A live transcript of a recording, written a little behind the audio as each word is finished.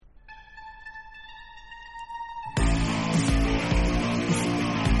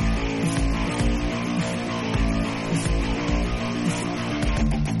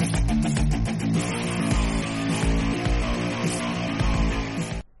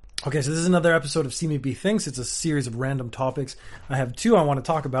Okay, so this is another episode of See Me Be Thinks. It's a series of random topics. I have two I want to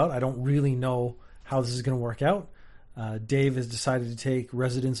talk about. I don't really know how this is going to work out. Dave has decided to take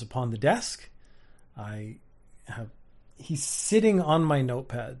residence upon the desk. He's sitting on my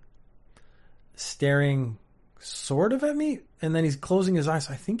notepad, staring sort of at me, and then he's closing his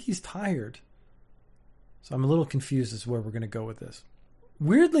eyes. I think he's tired. So I'm a little confused as to where we're going to go with this.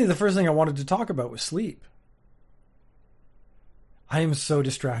 Weirdly, the first thing I wanted to talk about was sleep. I am so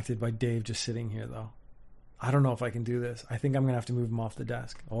distracted by Dave just sitting here, though. I don't know if I can do this. I think I'm going to have to move him off the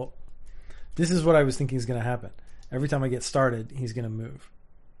desk. Oh, this is what I was thinking is going to happen. Every time I get started, he's going to move.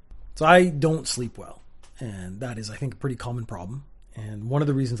 So I don't sleep well. And that is, I think, a pretty common problem. And one of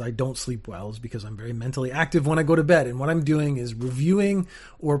the reasons I don't sleep well is because I'm very mentally active when I go to bed. And what I'm doing is reviewing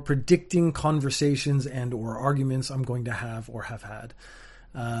or predicting conversations and or arguments I'm going to have or have had.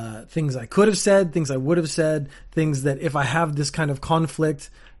 Things I could have said, things I would have said, things that if I have this kind of conflict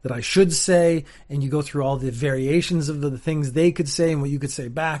that I should say, and you go through all the variations of the things they could say and what you could say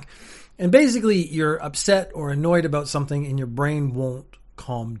back. And basically you're upset or annoyed about something and your brain won't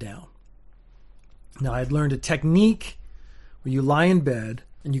calm down. Now I'd learned a technique where you lie in bed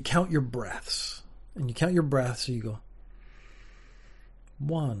and you count your breaths. And you count your breaths, so you go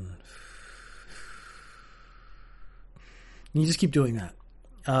 1. And you just keep doing that.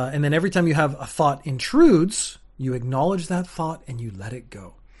 And then every time you have a thought intrudes, you acknowledge that thought and you let it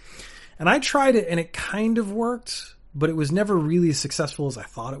go. And I tried it and it kind of worked, but it was never really as successful as I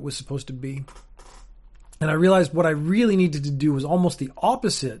thought it was supposed to be. And I realized what I really needed to do was almost the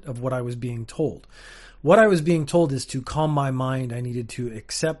opposite of what I was being told. What I was being told is to calm my mind. I needed to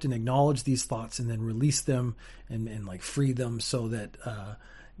accept and acknowledge these thoughts and then release them and like free them so that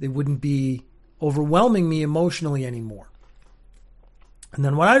they wouldn't be overwhelming me emotionally anymore. And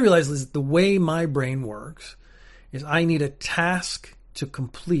then what I realized is that the way my brain works is I need a task to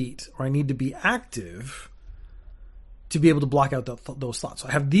complete, or I need to be active to be able to block out those thoughts. So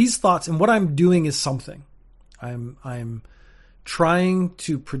I have these thoughts, and what I'm doing is something. I'm trying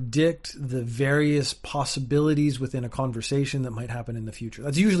to predict the various possibilities within a conversation that might happen in the future.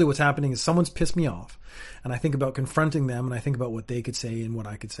 That's usually what's happening is someone's pissed me off, and I think about confronting them, and I think about what they could say and what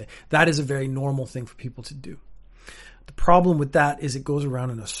I could say. That is a very normal thing for people to do. The problem with that is it goes around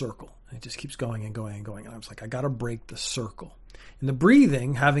in a circle. And it just keeps going and going and going. And I was like, I got to break the circle. In the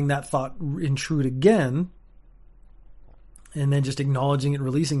breathing, having that thought intrude again, and then just acknowledging it and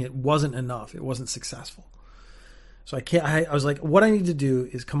releasing it wasn't enough. It wasn't successful. So I was like, what I need to do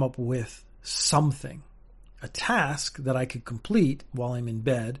is come up with something, a task that I could complete while I'm in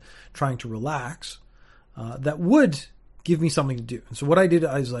bed, trying to relax, that would give me something to do. And so what I did,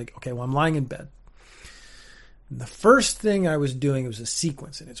 I was like, okay, well, I'm lying in bed. The first thing I was doing was a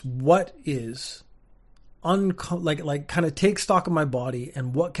sequence, and it's what is like kind of take stock of my body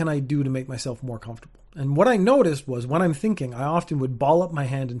and what can I do to make myself more comfortable. And what I noticed was when I'm thinking, I often would ball up my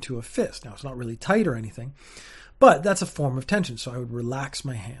hand into a fist. Now it's not really tight or anything, but that's a form of tension. So I would relax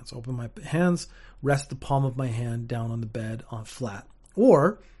my hands, open my hands, rest the palm of my hand down on the bed on flat.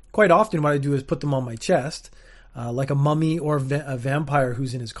 Or quite often what I do is put them on my chest, like a mummy or a vampire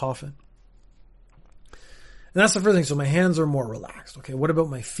who's in his coffin. And that's the first thing. So my hands are more relaxed. Okay, what about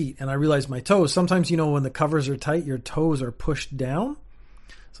my feet? And I realized my toes. Sometimes, when the covers are tight, your toes are pushed down.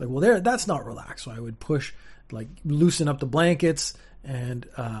 It's like, well, that's not relaxed. So I would loosen up the blankets and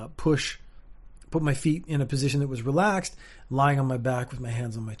put my feet in a position that was relaxed, lying on my back with my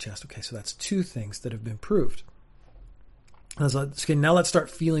hands on my chest. Okay, so that's 2 things that have been proved. And I was like, okay, now let's start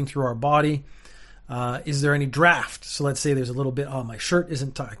feeling through our body. Is there any draft? So let's say there's a little bit, my shirt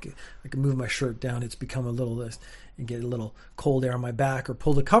isn't tight. I can move my shirt down. It's become a little this and get a little cold air on my back, or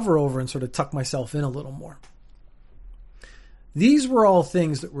pull the cover over and sort of tuck myself in a little more. These were all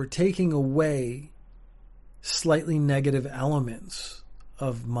things that were taking away slightly negative elements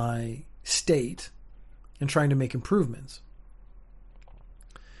of my state and trying to make improvements.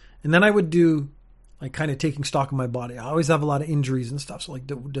 And then I would do kind of taking stock of my body. I always have a lot of injuries and stuff. So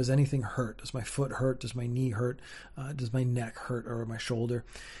does anything hurt? Does my foot hurt? Does my knee hurt? Does my neck hurt, or my shoulder?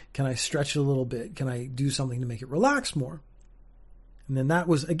 Can I stretch it a little bit? Can I do something to make it relax more? And then that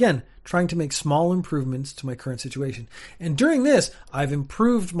was, again, trying to make small improvements to my current situation. And during this, I've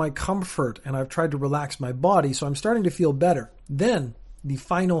improved my comfort and I've tried to relax my body. So I'm starting to feel better. Then the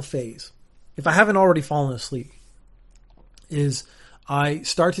final phase, if I haven't already fallen asleep, is I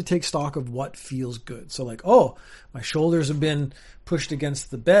start to take stock of what feels good. So my shoulders have been pushed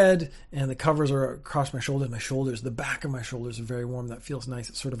against the bed and the covers are across my shoulders. The back of my shoulders are very warm. That feels nice.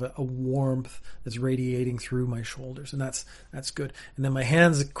 It's sort of a warmth that's radiating through my shoulders, and that's good. And then my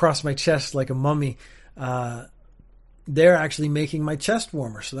hands across my chest like a mummy, they're actually making my chest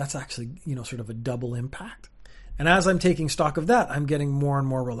warmer. So that's actually, sort of a double impact. And as I'm taking stock of that, I'm getting more and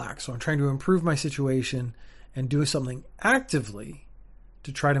more relaxed. So I'm trying to improve my situation and do something actively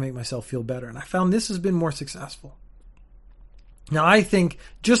to try to make myself feel better. And I found this has been more successful. Now, I think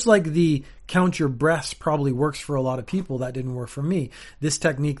just like the count your breaths probably works for a lot of people, that didn't work for me. This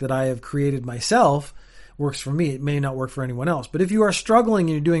technique that I have created myself works for me. It may not work for anyone else. But if you are struggling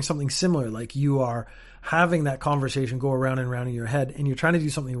and you're doing something similar, like you are having that conversation go around and around in your head and you're trying to do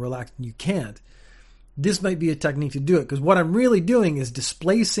something relaxed and you can't, this might be a technique to do it. Because what I'm really doing is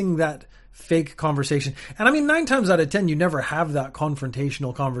displacing that fake conversation. And I mean, 9 times out of 10, you never have that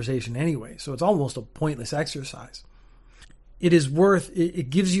confrontational conversation anyway. So it's almost a pointless exercise. It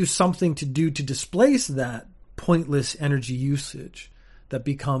gives you something to do to displace that pointless energy usage that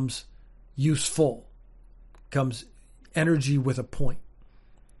becomes useful, becomes energy with a point.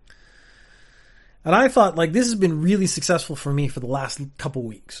 And I thought, this has been really successful for me for the last couple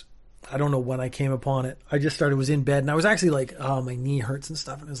weeks. I don't know when I came upon it. I just was in bed and I was actually my knee hurts and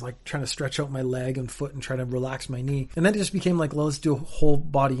stuff. And I was trying to stretch out my leg and foot and try to relax my knee. And then it just became let's do a whole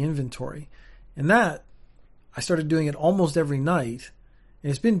body inventory. And that, I started doing it almost every night. And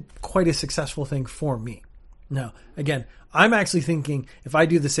it's been quite a successful thing for me. Now, again, I'm actually thinking if I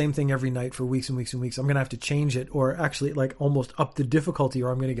do the same thing every night for weeks and weeks and weeks, I'm going to have to change it or actually almost up the difficulty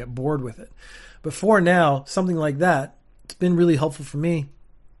or I'm going to get bored with it. But for now, something like that, it's been really helpful for me.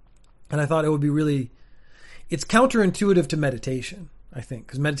 And I thought it would be it's counterintuitive to meditation, I think,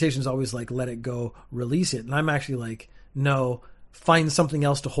 because meditation is always let it go, release it. And I'm actually no, find something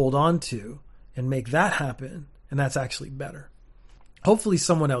else to hold on to and make that happen. And that's actually better. Hopefully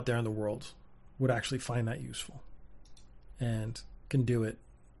someone out there in the world would actually find that useful and can do it.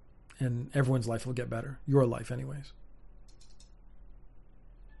 And everyone's life will get better. Your life anyways.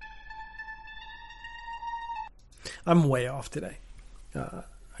 I'm way off today.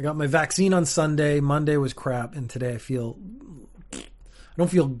 I got my vaccine on Sunday. Monday was crap. And today I don't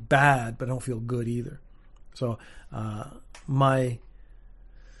feel bad, but I don't feel good either. So,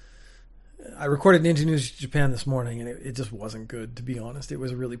 I recorded Ninja News Japan this morning and it just wasn't good, to be honest. It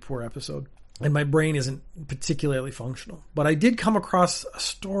was a really poor episode and my brain isn't particularly functional, but I did come across a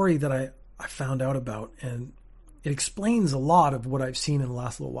story that I found out about and it explains a lot of what I've seen in the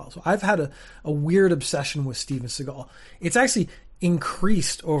last little while. So I've had a weird obsession with Steven Seagal. It's actually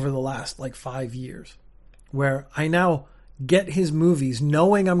increased over the last 5 years where I now get his movies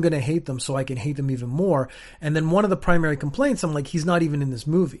knowing I'm going to hate them so I can hate them even more. And then one of the primary complaints, I'm he's not even in this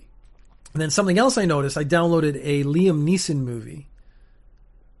movie. And then something else I noticed, I downloaded a Liam Neeson movie.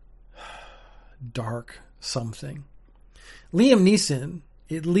 Dark something. Liam Neeson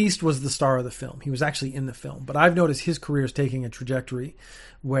at least was the star of the film. He was actually in the film. But I've noticed his career is taking a trajectory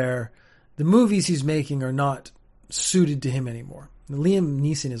where the movies he's making are not suited to him anymore. Liam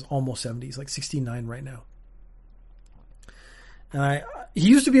Neeson is almost 70. He's 69 right now. And he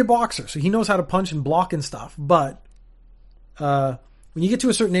used to be a boxer, so he knows how to punch and block and stuff. But when you get to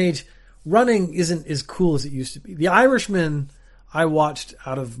a certain age, running isn't as cool as it used to be. The Irishman I watched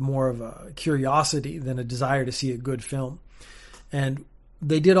out of more of a curiosity than a desire to see a good film. And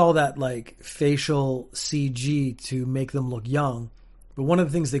they did all that facial CG to make them look young. But one of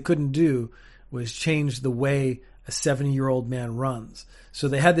the things they couldn't do was change the way a 70-year-old man runs. So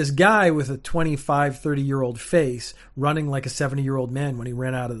they had this guy with a 25, 30-year-old face running like a 70-year-old man when he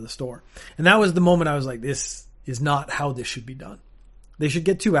ran out of the store. And that was the moment I was like, this is not how this should be done. They should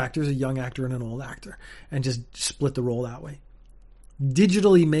get 2 actors, a young actor and an old actor, and just split the role that way.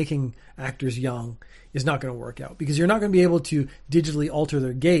 Digitally making actors young is not going to work out because you're not going to be able to digitally alter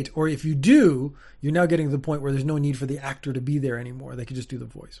their gait. Or if you do, you're now getting to the point where there's no need for the actor to be there anymore. They could just do the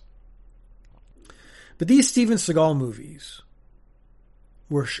voice. But these Steven Seagal movies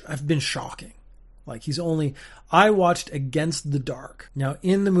have been shocking. I watched Against the Dark. Now,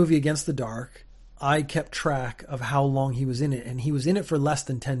 in the movie Against the Dark, I kept track of how long he was in it, and he was in it for less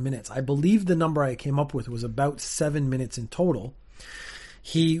than 10 minutes. I believe the number I came up with was about 7 minutes in total.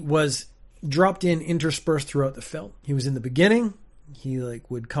 He was dropped in interspersed throughout the film. He was in the beginning. He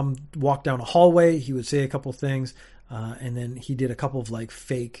would come walk down a hallway. He would say a couple things, and then he did a couple of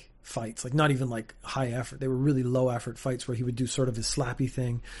fake fights, not even high effort. They were really low effort fights where he would do sort of his slappy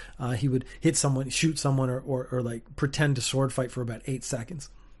thing. He would hit someone, shoot someone, or pretend to sword fight for about 8 seconds.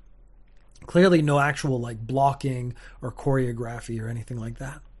 Clearly no actual blocking or choreography or anything like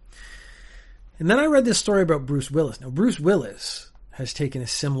that. And then I read this story about Bruce Willis. Now, Bruce Willis has taken a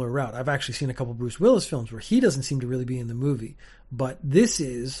similar route. I've actually seen a couple Bruce Willis films where he doesn't seem to really be in the movie, but this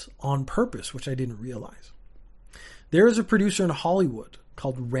is on purpose, which I didn't realize. There is a producer in Hollywood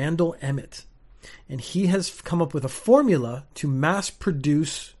called Randall Emmett, and he has come up with a formula to mass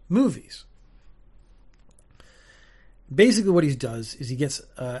produce movies. Basically what he does is he gets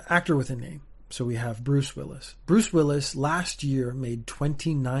an actor with a name. So we have Bruce Willis. Bruce Willis last year made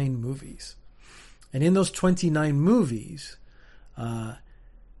 29 movies. And in those 29 movies,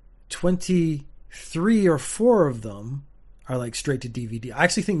 23 or 4 of them are like straight to DVD. I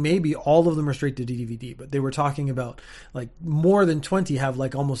actually think maybe all of them are straight to DVD, but they were talking about like more than 20 have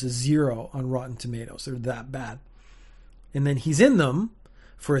like almost a 0 on Rotten Tomatoes. They're that bad. And then he's in them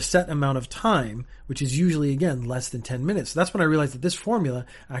for a set amount of time, which is usually, again, less than 10 minutes. So that's when I realized that this formula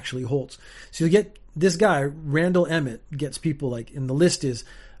actually holds. So you get this guy, Randall Emmett, gets people like, and the list is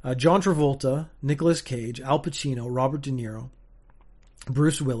John Travolta, Nicolas Cage, Al Pacino, Robert De Niro,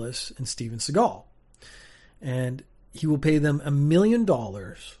 Bruce Willis, and Steven Seagal. And he will pay them $1 million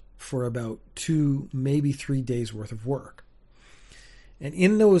for about 2, maybe 3 days worth of work. And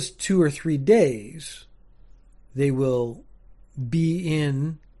in those 2 or 3 days, they will be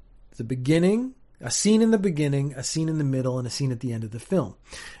in the beginning, a scene in the beginning, a scene in the middle, and a scene at the end of the film.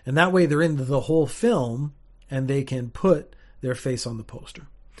 And that way they're in the whole film and they can put their face on the poster.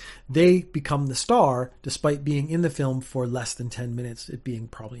 They become the star despite being in the film for less than 10 minutes, it being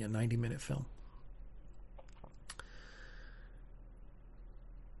probably a 90-minute film.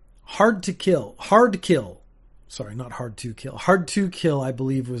 Hard to Kill, I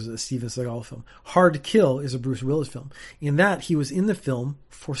believe, was a Steven Seagal film. Hard to Kill is a Bruce Willis film. In that, he was in the film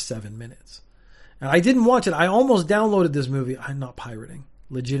for 7 minutes. And I didn't watch it. I almost downloaded this movie. I'm not pirating.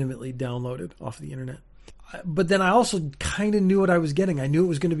 Legitimately downloaded off the internet. But then I also kind of knew what I was getting. I knew it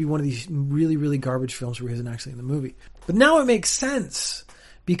was going to be one of these really, really garbage films where he isn't actually in the movie. But now it makes sense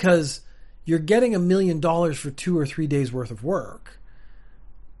because you're getting $1 million for 2 or 3 days worth of work.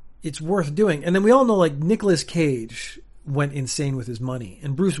 It's worth doing. And then we all know like Nicolas Cage went insane with his money.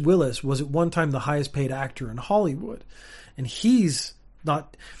 And Bruce Willis was at one time the highest paid actor in Hollywood. And he's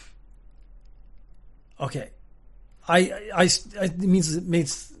not... Okay. I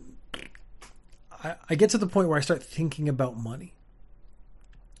get to the point where I start thinking about money.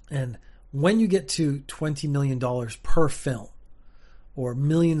 And when you get to $20 million per film or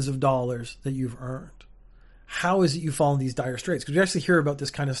millions of dollars that you've earned, how is it you fall in these dire straits? Because we actually hear about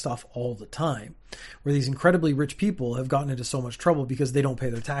this kind of stuff all the time, where these incredibly rich people have gotten into so much trouble because they don't pay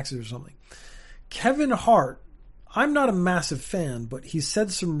their taxes or something. Kevin Hart, I'm not a massive fan, but he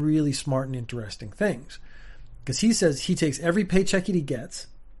said some really smart and interesting things. Because he says he takes every paycheck he gets,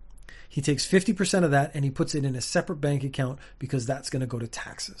 he takes 50% of that and he puts it in a separate bank account because that's going to go to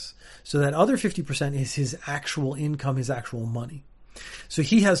taxes. So that other 50% is his actual income, his actual money. So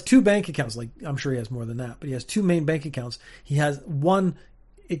he has 2 bank accounts, like I'm sure he has more than that, but he has 2 main bank accounts. He has one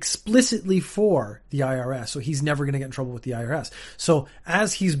explicitly for the IRS, so he's never going to get in trouble with the IRS. So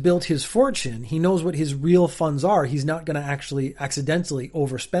as he's built his fortune, he knows what his real funds are. He's not going to actually accidentally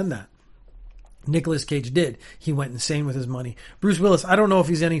overspend that. Nicolas Cage did. He went insane with his money. Bruce Willis, I don't know if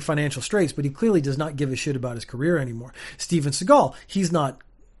he's in any financial straits, but he clearly does not give a shit about his career anymore. Steven Seagal, he's not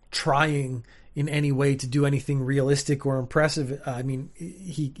trying in any way to do anything realistic or impressive. I mean,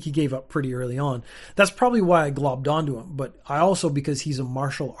 he gave up pretty early on. That's probably why I globbed onto him, but I also because he's a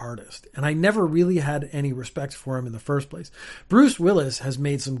martial artist, and I never really had any respect for him in the first place. Bruce Willis has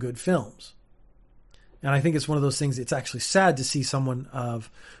made some good films, and I think it's one of those things, it's actually sad to see someone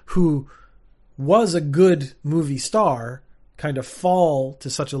who was a good movie star kind of fall to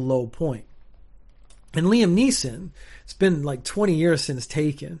such a low point. And Liam Neeson, it's been like 20 years since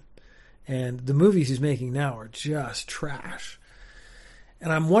Taken, and the movies he's making now are just trash.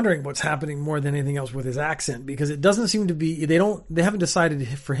 And I'm wondering what's happening more than anything else with his accent, because it doesn't seem to be, they haven't decided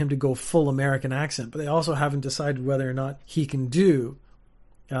for him to go full American accent, but they also haven't decided whether or not he can do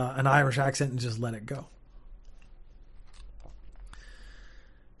an Irish accent and just let it go.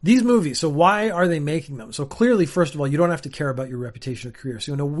 These movies, so why are they making them? So clearly, first of all, you don't have to care about your reputation or career.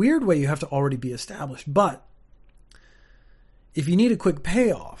 So in a weird way, you have to already be established. But if you need a quick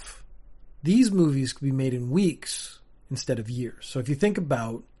payoff, these movies could be made in weeks instead of years. So if you think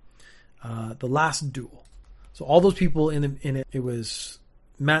about The Last Duel, so all those people in it, it was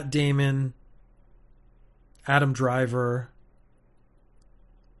Matt Damon, Adam Driver.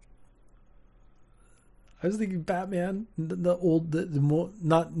 I was thinking Batman,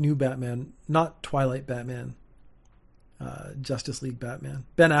 not new Batman, not Twilight Batman, Justice League Batman,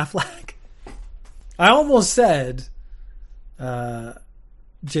 Ben Affleck. I almost said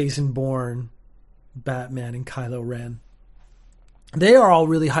Jason Bourne, Batman, and Kylo Ren. They are all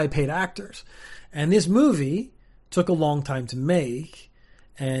really high-paid actors. And this movie took a long time to make,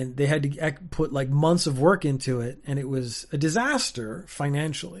 and they had to put like months of work into it, and it was a disaster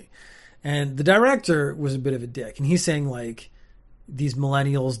financially. And the director was a bit of a dick. And he's saying, like, these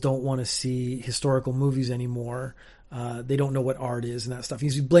millennials don't want to see historical movies anymore. They don't know what art is and that stuff.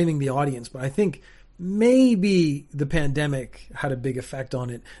 He's blaming the audience. But I think maybe the pandemic had a big effect on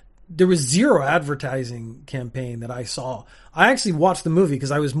it. There was zero advertising campaign that I saw. I actually watched the movie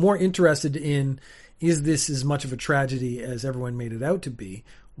because I was more interested in, is this as much of a tragedy as everyone made it out to be?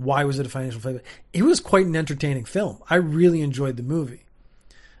 Why was it a financial failure? It was quite an entertaining film. I really enjoyed the movie.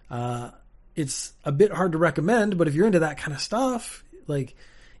 It's a bit hard to recommend, but if you're into that kind of stuff, like,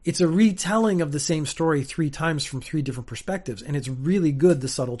 it's a retelling of the same story 3 times from 3 different perspectives. And it's really good, the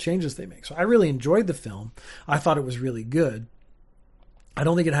subtle changes they make. So I really enjoyed the film. I thought it was really good. I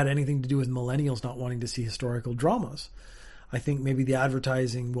don't think it had anything to do with millennials not wanting to see historical dramas. I think maybe the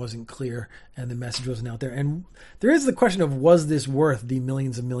advertising wasn't clear and the message wasn't out there. And there is the question of, was this worth the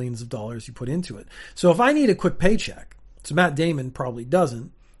millions and millions of dollars you put into it? So if I need a quick paycheck, so Matt Damon probably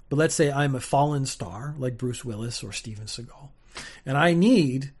doesn't, but let's say I'm a fallen star like Bruce Willis or Steven Seagal, and I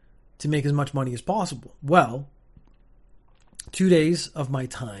need to make as much money as possible. Well, 2 days of my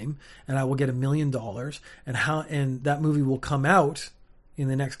time and I will get $1 million, and that movie will come out in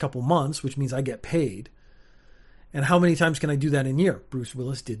the next couple months, which means I get paid. And how many times can I do that in a year? Bruce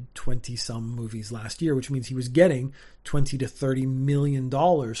Willis did 20 some movies last year, which means he was getting $20 to $30 million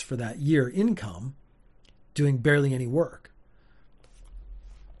for that year income, doing barely any work.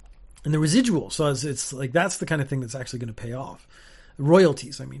 And the residuals, so it's like, that's the kind of thing that's actually going to pay off.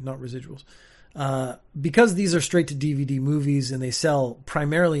 Royalties, I mean, not residuals. Because these are straight to DVD movies and they sell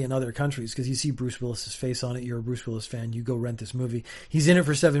primarily in other countries, because you see Bruce Willis's face on it, you're a Bruce Willis fan, you go rent this movie. He's in it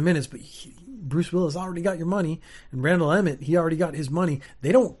for 7 minutes, but Bruce Willis already got your money, and Randall Emmett, he already got his money.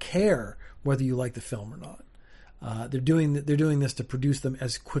 They don't care whether you like the film or not. They're doing this to produce them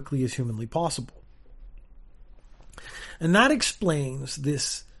as quickly as humanly possible. And that explains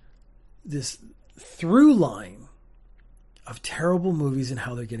this through line of terrible movies and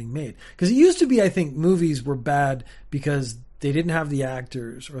how they're getting made. Because it used to be, I think, movies were bad because they didn't have the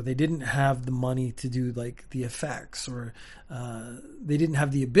actors, or they didn't have the money to do like the effects, or they didn't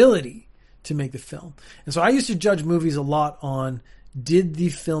have the ability to make the film. And so I used to judge movies a lot on, did the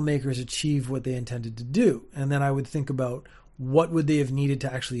filmmakers achieve what they intended to do? And then I would think about, what would they have needed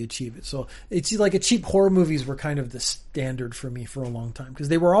to actually achieve it? So it's like, a cheap horror movies were kind of the standard for me for a long time, because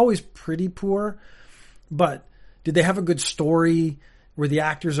they were always pretty poor, but did they have a good story? Were the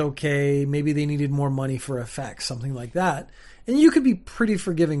actors okay? Maybe they needed more money for effects, something like that. And you could be pretty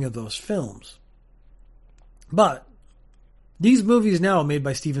forgiving of those films. But these movies now made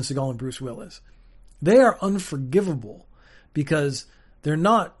by Steven Seagal and Bruce Willis, they are unforgivable because there's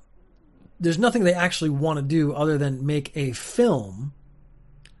nothing they actually want to do other than make a film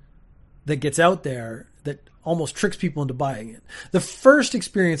that gets out there that almost tricks people into buying it. The first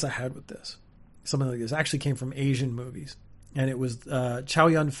experience I had with this, something like this, actually came from Asian movies. And it was Chow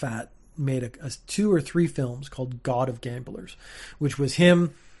Yun-fat made a 2 or 3 films called God of Gamblers, which was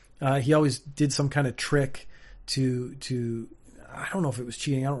him. He always did some kind of trick to I don't know if it was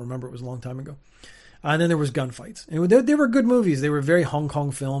cheating. I don't remember. It was a long time ago. And then there was gunfights. And they were good movies. They were very Hong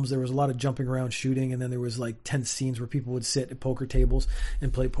Kong films. There was a lot of jumping around shooting. And then there was like tense scenes where people would sit at poker tables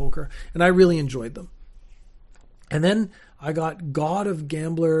and play poker. And I really enjoyed them. And then I got God of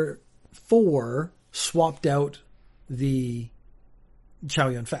Gambler 4 swapped out the Chow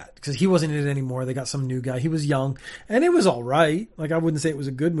Yun-fat because he wasn't in it anymore. They got some new guy. He was young and it was all right. Like, I wouldn't say it was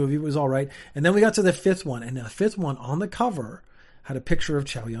a good movie. It was all right. And then we got to the 5th one, and the 5th one on the cover had a picture of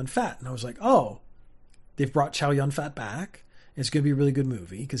Chow Yun-fat. And I was like, oh, they've brought Chow Yun-fat back. It's going to be a really good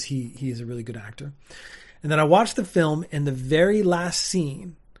movie because he is a really good actor. And then I watched the film, and the very last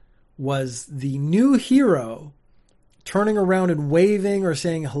scene was the new hero turning around and waving or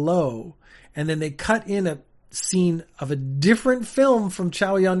saying hello. And then they cut in a scene of a different film from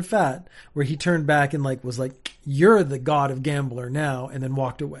Chow Yun-fat where he turned back and was like, you're the God of Gambler now, and then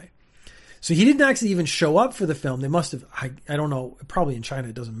walked away. So he didn't actually even show up for the film. They must have, I don't know, probably in China,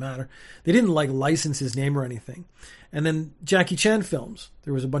 it doesn't matter. They didn't license his name or anything. And then Jackie Chan films.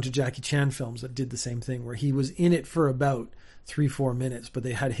 There was a bunch of Jackie Chan films that did the same thing where he was in it for about 3-4 minutes, but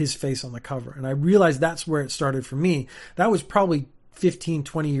they had his face on the cover. And I realized that's where it started for me. That was probably 15,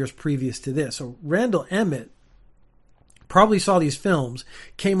 20 years previous to this. So Randall Emmett probably saw these films,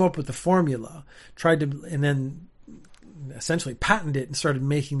 came up with the formula, and then essentially patented it and started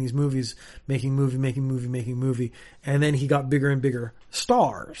making these movies, making movie. And then he got bigger and bigger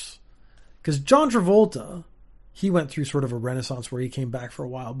stars. Because John Travolta, he went through sort of a renaissance where he came back for a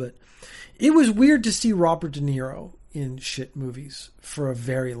while, but it was weird to see Robert De Niro in shit movies for a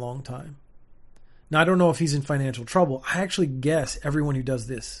very long time. Now, I don't know if he's in financial trouble. I actually guess everyone who does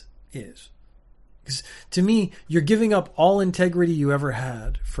this is. Because to me, you're giving up all integrity you ever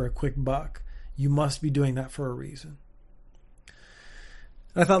had for a quick buck. You must be doing that for a reason.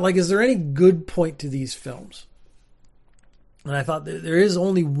 And I thought, like, is there any good point to these films? And I thought there is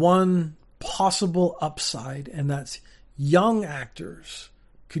only one possible upside, and that's young actors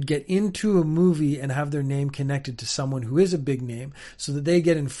could get into a movie and have their name connected to someone who is a big name so that they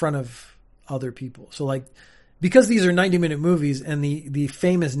get in front of other people. So, like, because these are 90-minute movies and the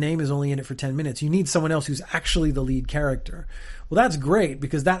famous name is only in it for 10 minutes, you need someone else who's actually the lead character. Well, that's great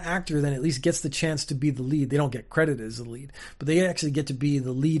because that actor then at least gets the chance to be the lead. They don't get credited as the lead, but they actually get to be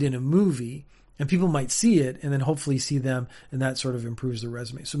the lead in a movie, and people might see it and then hopefully see them, and that sort of improves their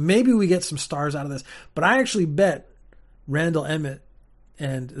resume. So maybe we get some stars out of this, but I actually bet Randall Emmett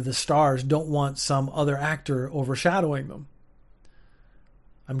and the stars don't want some other actor overshadowing them.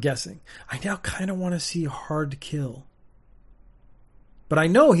 I'm guessing. I now kind of want to see Hard to Kill. But I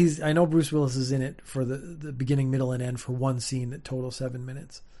know Bruce Willis is in it for the beginning, middle, and end for one scene that totals 7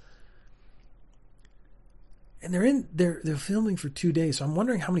 minutes. And they're filming for 2 days, so I'm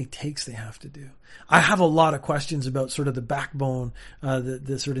wondering how many takes they have to do. I have a lot of questions about sort of the backbone,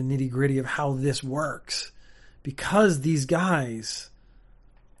 the sort of nitty-gritty of how this works. Because these guys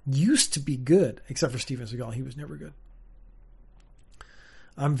used to be good, except for Steven Seagal. He was never good.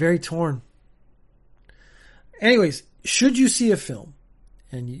 I'm very torn. Anyways, should you see a film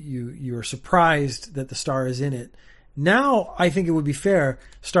and you are surprised that the star is in it, now I think it would be fair,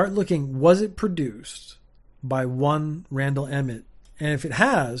 start looking, was it produced by one Randall Emmett? And if it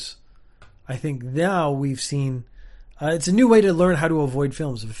has, I think now we've seen, it's a new way to learn how to avoid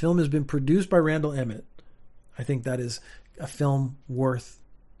films. If a film has been produced by Randall Emmett, I think that is a film worth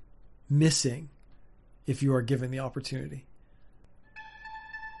missing if you are given the opportunity.